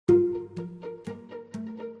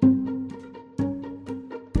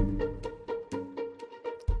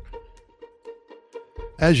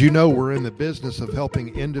As you know, we're in the business of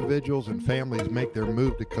helping individuals and families make their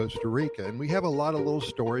move to Costa Rica. And we have a lot of little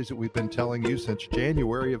stories that we've been telling you since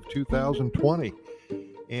January of 2020.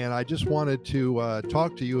 And I just wanted to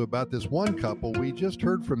talk to you about this one couple. We just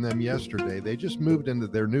heard from them yesterday. They just moved into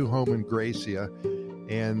their new home in Gracia,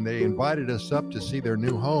 and they invited us up to see their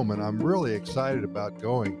new home. And I'm really excited about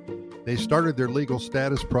going. They started their legal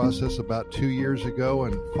status process about 2 years ago,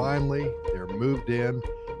 and finally they're moved in.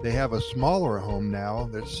 They have a smaller home now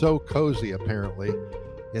that's so cozy, apparently.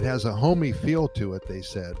 It has a homey feel to it, they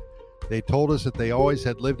said. They told us that they always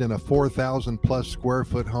had lived in a 4,000 plus square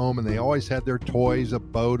foot home, and they always had their toys, a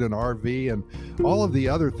boat, an RV, and all of the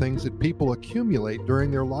other things that people accumulate during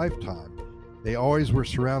their lifetime. They always were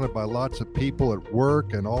surrounded by lots of people at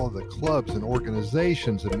work and all of the clubs and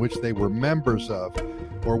organizations in which they were members of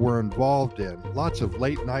or were involved in. Lots of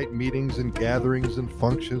late night meetings and gatherings and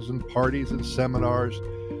functions and parties and seminars,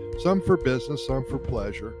 some for business, some for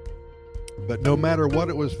pleasure. But no matter what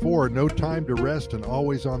it was for, no time to rest and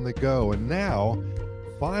always on the go. And now,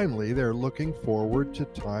 finally, they're looking forward to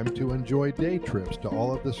time to enjoy day trips to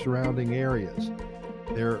all of the surrounding areas.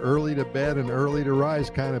 They're early to bed and early to rise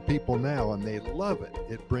kind of people now, and they love it.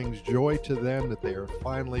 It brings joy to them that they are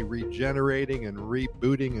finally regenerating and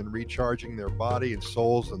rebooting and recharging their body and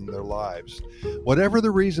souls and their lives. Whatever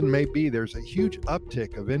the reason may be, there's a huge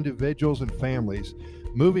uptick of individuals and families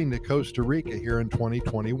moving to Costa Rica here in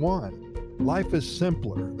 2021. Life is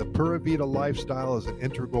simpler. The Pura Vida lifestyle is an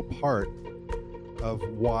integral part of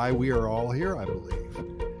why we are all here, I believe.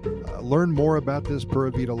 Learn more about this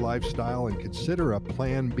Pura Vida lifestyle and consider a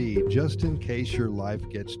plan B just in case your life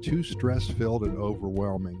gets too stress-filled and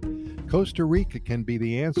overwhelming. Costa Rica can be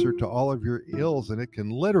the answer to all of your ills, and it can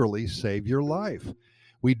literally save your life.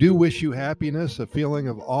 We do wish you happiness, a feeling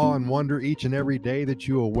of awe and wonder each and every day that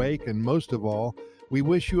you awake, and most of all, we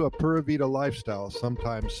wish you a Pura Vida lifestyle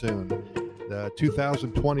sometime soon.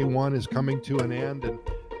 2021 is coming to an end, and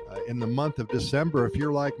in the month of December, if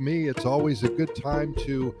you're like me, it's always a good time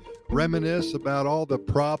to reminisce about all the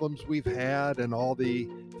problems we've had and all the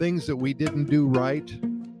things that we didn't do right.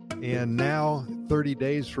 And now, 30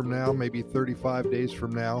 days from now, maybe 35 days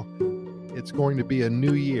from now, it's going to be a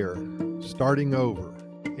new year, starting over.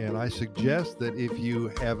 And I suggest that if you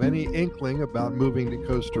have any inkling about moving to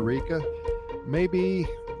Costa Rica, maybe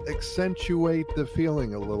accentuate the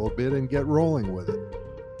feeling a little bit and get rolling with it.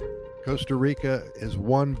 Costa Rica is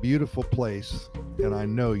one beautiful place, and I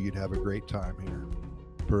know you'd have a great time here.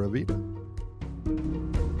 Pura Vida.